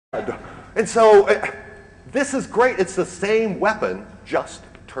And so this is great. It's the same weapon, just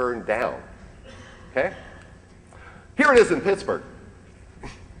turned down. Okay? Here it is in Pittsburgh.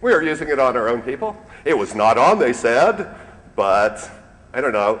 We are using it on our own people. It was not on, they said, but I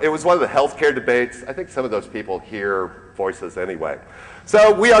don't know. It was one of the healthcare debates. I think some of those people hear voices anyway.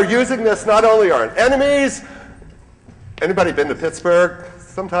 So we are using this not only on enemies. Anybody been to Pittsburgh?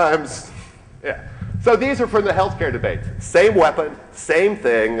 Sometimes, yeah. So these are from the healthcare debate. Same weapon, same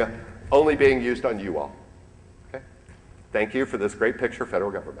thing, only being used on you all. Okay? Thank you for this great picture, federal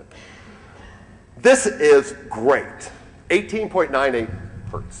government. This is great. 18.98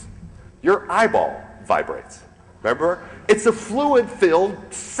 hertz. Your eyeball vibrates. Remember? It's a fluid-filled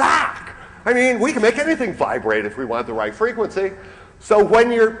sac. I mean, we can make anything vibrate if we want the right frequency. So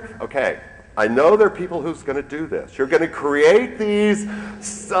when you're, okay, I know there are people who's going to do this. You're going to create these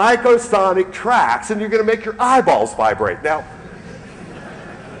psychosonic tracks, and you're going to make your eyeballs vibrate. Now,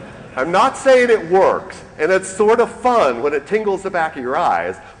 I'm not saying it works, and it's sort of fun when it tingles the back of your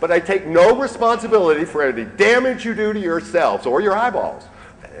eyes, but I take no responsibility for any damage you do to yourselves or your eyeballs.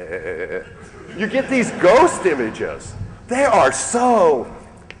 You get these ghost images. They are so...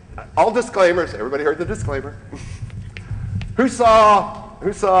 All disclaimers. Everybody heard the disclaimer. Who saw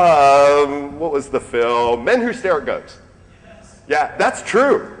what was the film? Men Who Stare at Ghosts. Yes. Yeah, that's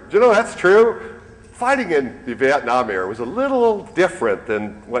true. Do you know that's true? Fighting in the Vietnam era was a little different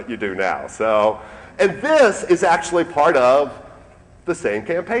than what you do now. So, and this is actually part of the same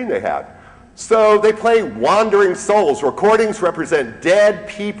campaign they had. So they play Wandering Souls. Recordings represent dead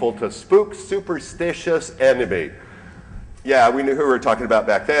people to spook superstitious enemy. Yeah, we knew who we were talking about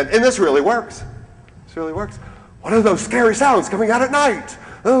back then. And this really works. This really works. What are those scary sounds coming out at night?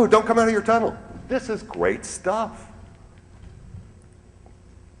 Oh, don't come out of your tunnel. This is great stuff.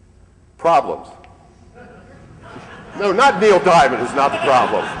 Problems. No, not Neil Diamond is not the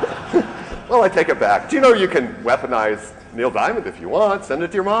problem. Well, I take it back. Do you know you can weaponize Neil Diamond if you want? Send it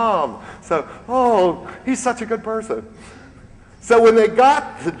to your mom. So, oh, he's such a good person. So when they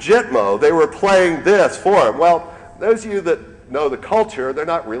got the Gitmo, they were playing this for him. Well, those of you that know the culture, they're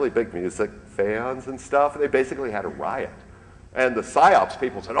not really big music fans and stuff. They basically had a riot. And the PSYOPs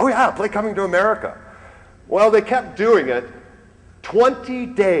people said, oh yeah, play Coming to America. Well, they kept doing it. 20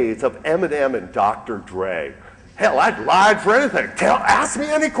 days of Eminem and Dr. Dre. Hell, I'd lied for anything. Ask me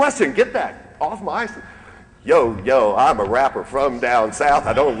any question. Get that off my... Yo, I'm a rapper from down south.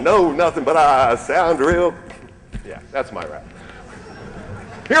 I don't know nothing, but I sound real... Yeah, that's my rap.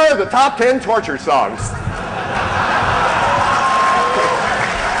 Here are the top 10 torture songs.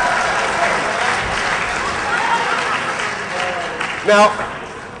 Now,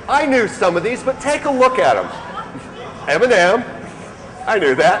 I knew some of these, but take a look at them. Eminem, I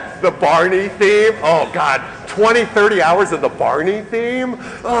knew that. The Barney theme, oh God, 20, 30 hours of the Barney theme.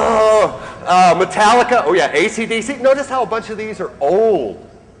 Metallica, oh yeah, AC/DC. Notice how a bunch of these are old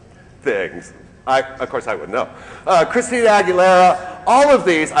things. Of course I would know. Christina Aguilera, all of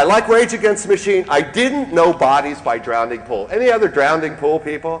these. I like Rage Against the Machine. I didn't know Bodies by Drowning Pool. Any other Drowning Pool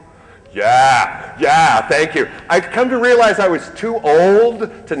people? Yeah, thank you. I've come to realize I was too old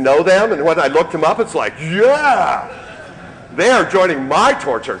to know them, and when I looked them up, it's like, yeah, they are joining my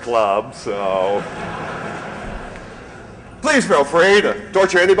torture club, so. Please feel free to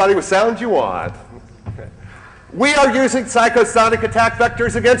torture anybody with sounds you want. Okay. We are using psychosonic attack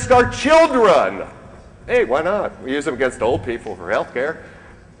vectors against our children. Hey, why not? We use them against old people for healthcare.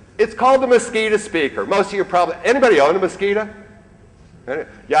 It's called the Mosquito Speaker. Most of you probably, anybody own a mosquito?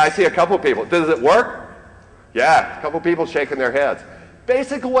 Yeah, I see a couple of people. Does it work? Yeah, a couple of people shaking their heads.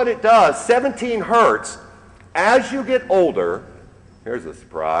 Basically what it does, 17 hertz, as you get older, here's a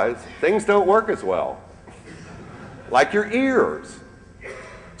surprise, things don't work as well. Like your ears.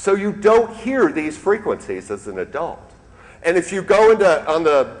 So you don't hear these frequencies as an adult. And if you go into, on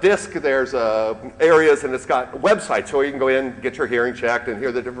the disc, there's areas and it's got websites so you can go in, get your hearing checked and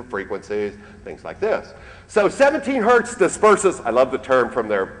hear the different frequencies, things like this. So 17 hertz disperses, I love the term from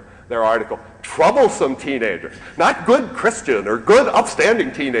their article, troublesome teenagers. Not good Christian or good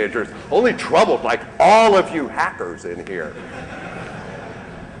upstanding teenagers, only troubled like all of you hackers in here.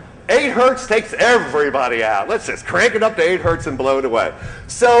 8 hertz takes everybody out. Let's just crank it up to 8 hertz and blow it away.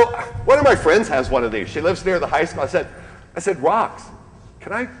 So one of my friends has one of these. She lives near the high school. I said, Rox,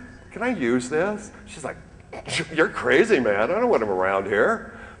 can I use this? She's like, you're crazy, man. I don't want them around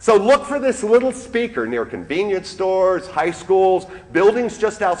here. So look for this little speaker near convenience stores, high schools, buildings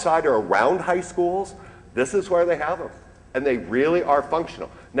just outside or around high schools. This is where they have them. And they really are functional.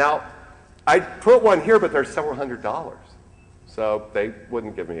 Now, I put one here, but they're several $100s. So they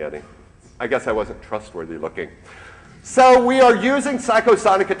wouldn't give me any. I guess I wasn't trustworthy looking. So we are using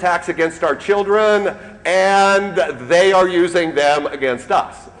psychosonic attacks against our children, and they are using them against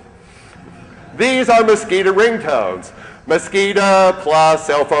us. These are mosquito ringtones. Mosquito plus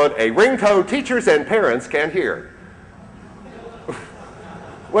cell phone, a ringtone teachers and parents can hear.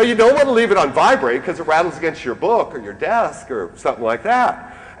 Well, you don't want to leave it on vibrate because it rattles against your book or your desk or something like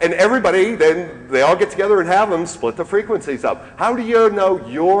that. And everybody, then they all get together and have them split the frequencies up. How do you know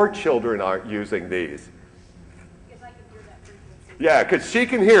your children aren't using these? Because I can hear that frequency. Yeah, because she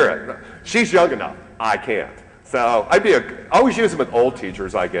can hear it. She's young enough. I can't. So I always use them with old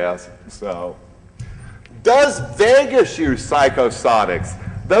teachers, I guess. So, does Vegas use Psychosonics?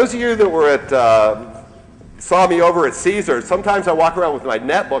 Those of you that were at, saw me over at Caesars, sometimes I walk around with my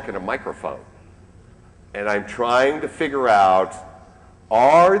netbook and a microphone. And I'm trying to figure out,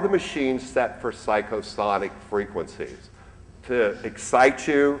 are the machines set for psychosonic frequencies to excite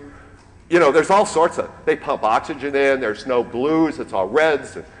you? You know, there's all sorts of, they pump oxygen in, there's no blues, it's all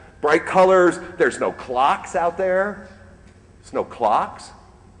reds and bright colors. There's no clocks out there. There's no clocks.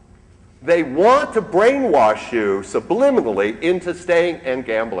 They want to brainwash you subliminally into staying and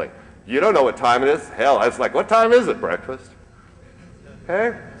gambling. You don't know what time it is. Hell, I was like, what time is it, breakfast?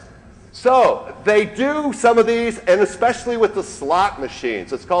 Okay? So they do some of these, and especially with the slot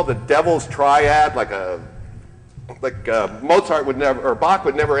machines. It's called the Devil's Triad, like Mozart would never, or Bach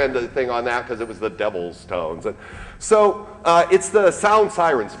would never end the thing on that because it was the devil's tones. And so it's the sound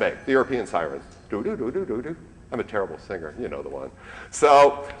sirens make, the European sirens. Do-do-do-do-do-do. I'm a terrible singer, you know the one.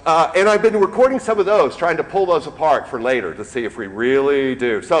 So, and I've been recording some of those, trying to pull those apart for later to see if we really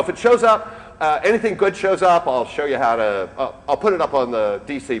do. So if it shows up, anything good shows up, I'll show you how to, I'll put it up on the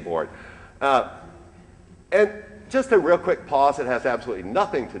DC board. And just a real quick pause, it has absolutely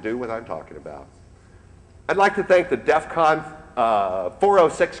nothing to do with what I'm talking about. I'd like to thank the DEFCON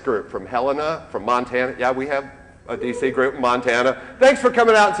 406 group from Helena, from Montana. Yeah, we have a DC group in Montana. Thanks for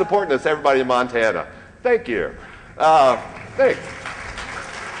coming out and supporting us, everybody in Montana. Thank you. Thanks.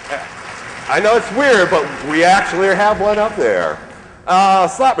 I know it's weird, but we actually have one up there.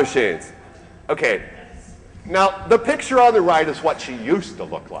 Slot machines. Okay. Now, the picture on the right is what she used to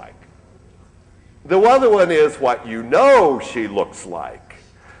look like. The other one is what you know she looks like.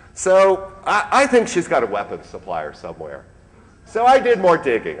 So I think she's got a weapons supplier somewhere. So I did more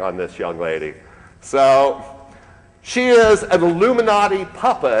digging on this young lady. So she is an Illuminati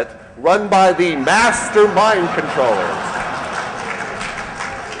puppet run by the master mind controllers.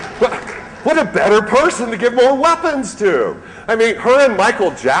 What a better person to give more weapons to. I mean, her and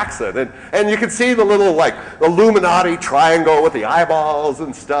Michael Jackson, and you can see the little like Illuminati triangle with the eyeballs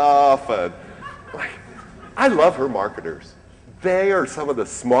and stuff. And I love her marketers. They are some of the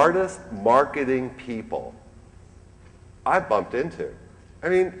smartest marketing people I've bumped into. I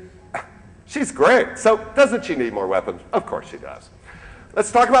mean, she's great. So doesn't she need more weapons? Of course she does.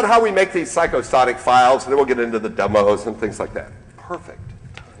 Let's talk about how we make these Psychosonic files, and then we'll get into the demos and things like that. Perfect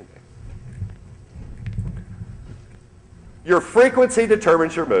timing. Your frequency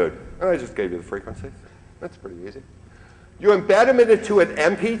determines your mood. Oh, I just gave you the frequencies. That's pretty easy. You embed them into an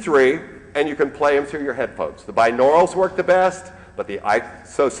MP3, and you can play them through your headphones. The binaurals work the best, but the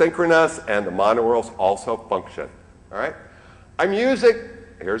isosynchronous and the monourals also function. All right? I'm using,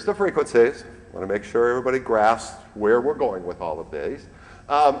 here's the frequencies. I want to make sure everybody grasps where we're going with all of these.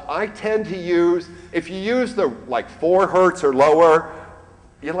 I tend to use, if you use the like 4 hertz or lower,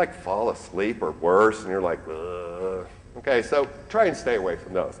 you like fall asleep or worse, and you're like, ugh. Okay, so try and stay away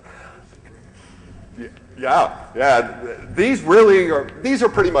from those. Yeah, these are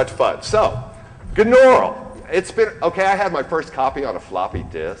pretty much fun. So, binaural. It's been, okay, I had my first copy on a floppy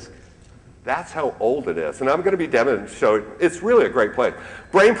disk. That's how old it is. And I'm going to be demonstrating, it's really a great place.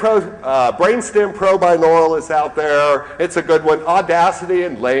 Brainstem Pro binaural is out there. It's a good one. Audacity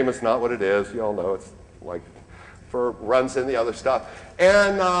and lame is not what it is. You all know it's like, runs in the other stuff.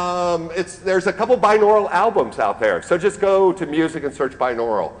 And there's a couple binaural albums out there. So just go to music and search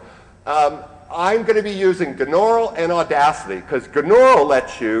binaural. I'm going to be using binaural and Audacity because binaural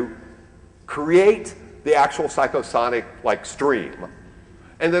lets you create the actual psychosonic like stream.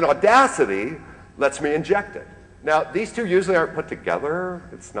 And then Audacity lets me inject it. Now, these two usually aren't put together.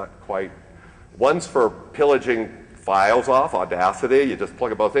 It's not quite. One's for pillaging files off, Audacity. You just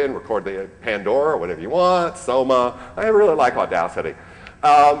plug them both in, record the Pandora, whatever you want, Soma. I really like Audacity.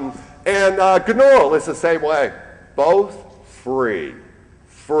 And binaural is the same way. Both free.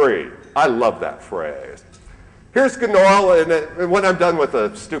 Free. I love that phrase. Here's binaural, and when I'm done with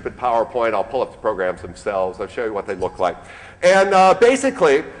the stupid PowerPoint, I'll pull up the programs themselves. I'll show you what they look like. And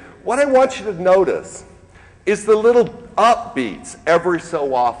basically, what I want you to notice is the little upbeats every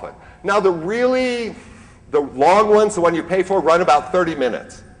so often. Now, the The long ones, the one you pay for, run about 30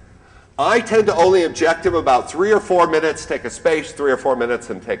 minutes. I tend to only inject them about 3 or 4 minutes, take a space, 3 or 4 minutes,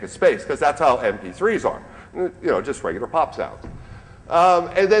 and take a space, because that's how MP3s are. You know, just regular pop sounds.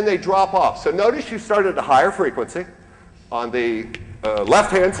 And then they drop off. So notice you start at a higher frequency on the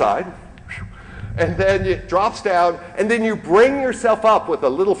left-hand side, and then it drops down, and then you bring yourself up with a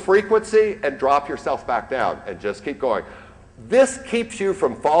little frequency and drop yourself back down, and just keep going. This keeps you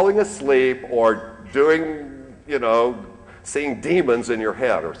from falling asleep or doing, you know, seeing demons in your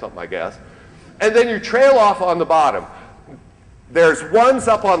head or something, I guess. And then you trail off on the bottom. There's ones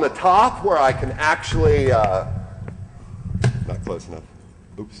up on the top where I can actually, not close enough.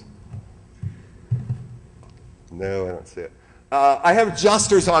 Oops. No, I don't see it. I have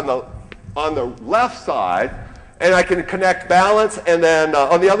adjusters on the left side, and I can connect balance, and then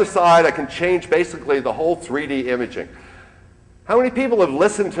on the other side I can change basically the whole 3D imaging. How many people have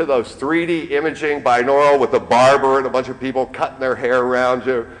listened to those 3D imaging binaural with a barber and a bunch of people cutting their hair around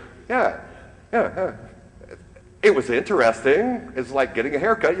you? Yeah. It was interesting. It's like getting a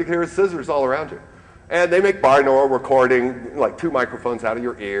haircut. You can hear scissors all around you. And they make binaural recording, like 2 microphones out of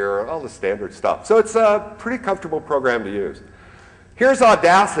your ear, all the standard stuff. So it's a pretty comfortable program to use. Here's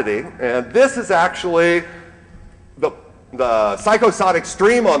Audacity, and this is actually the Psychosonic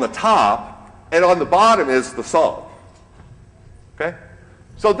stream on the top, and on the bottom is the song. Okay?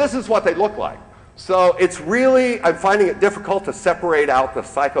 So this is what they look like. So it's really, I'm finding it difficult to separate out the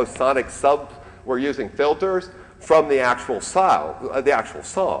Psychosonic subs, we're using filters, from the actual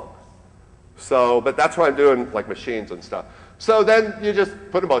song. So, but that's why I'm doing like machines and stuff. So then you just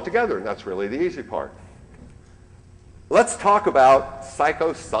put them both together, and that's really the easy part. Let's talk about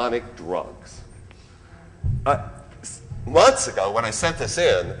Psychosonic Drugs. Months ago when I sent this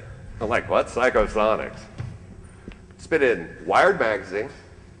in, I'm like, what? Psychosonics? It's been in Wired magazine.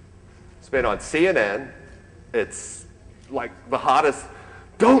 It's been on CNN. It's like the hottest,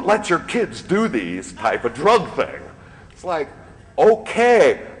 don't let your kids do these type of drug thing. It's like,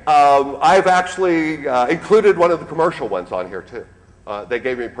 okay. I've actually included one of the commercial ones on here too. They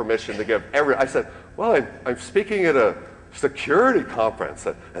gave me permission to give I said, well, I'm speaking at a security conference,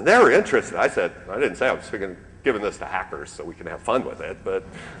 and they're interested. I said, I didn't say I was giving this to hackers so we can have fun with it, but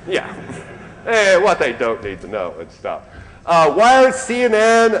yeah. What they don't need to know and stuff. Wired,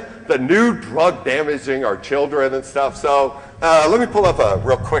 CNN, the new drug damaging our children and stuff. So let me pull up a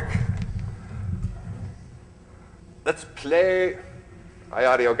real quick. Let's play. Hi,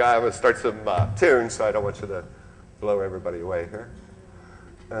 audio guy. I'm going to start some tunes, so I don't want you to blow everybody away here.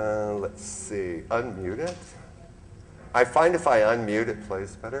 Let's see. Unmute it. I find if I unmute, it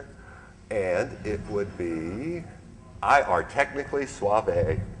plays better. And it would be, I are technically suave.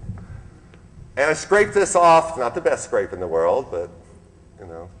 And I scraped this off. Not the best scrape in the world, but, you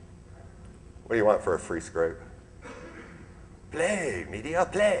know. What do you want for a free scrape? Play, media,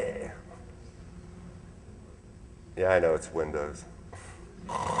 play. Yeah, I know, it's Windows.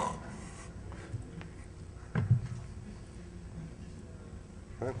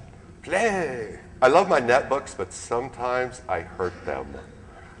 Play. I love my netbooks, but sometimes I hurt them.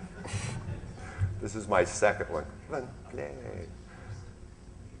 This is my second one. Play.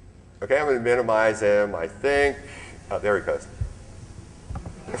 Okay, I'm going to minimize him, I think. Oh, there he goes.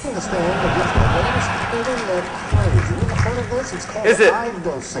 Is it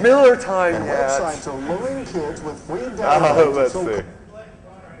Miller time yet? Let's see.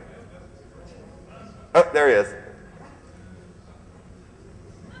 Oh, there he is.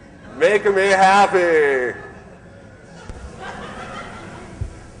 Making me happy.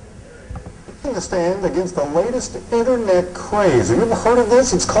 Taking a stand against the latest internet craze. Have you ever heard of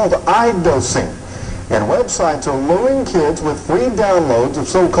this? It's called iDosing. And websites are luring kids with free downloads of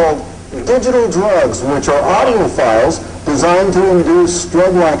so-called digital drugs, which are audio files designed to induce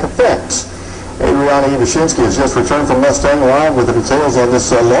drug-like effects. Adriana Evashinsky has just returned from Mustang Live with the details on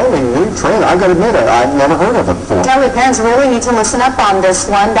this alarming new trend. I've got to admit, I've never heard of it before. Tell parents really need to listen up on this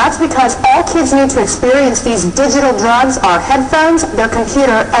one. That's because all kids need to experience these digital drugs are headphones, their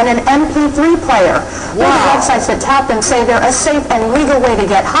computer, and an MP3 player. Wow. The websites that tout them say they're a safe and legal way to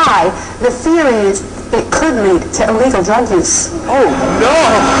get high. The theory is it could lead to illegal drug use. Oh, no!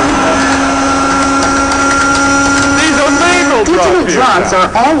 Digital drugs are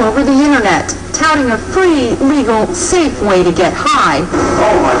all over the internet, touting a free, legal, safe way to get high.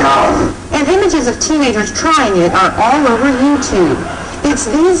 Oh my God. And images of teenagers trying it are all over YouTube. It's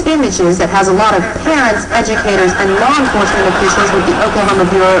these images that has a lot of parents, educators, and law enforcement officials with the Oklahoma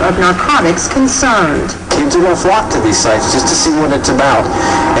Bureau of Narcotics concerned. Kids are going to flock to these sites just to see what it's about,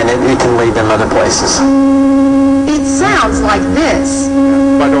 and it can lead them other places. It it sounds like this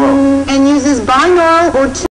Binaural. and uses binaural or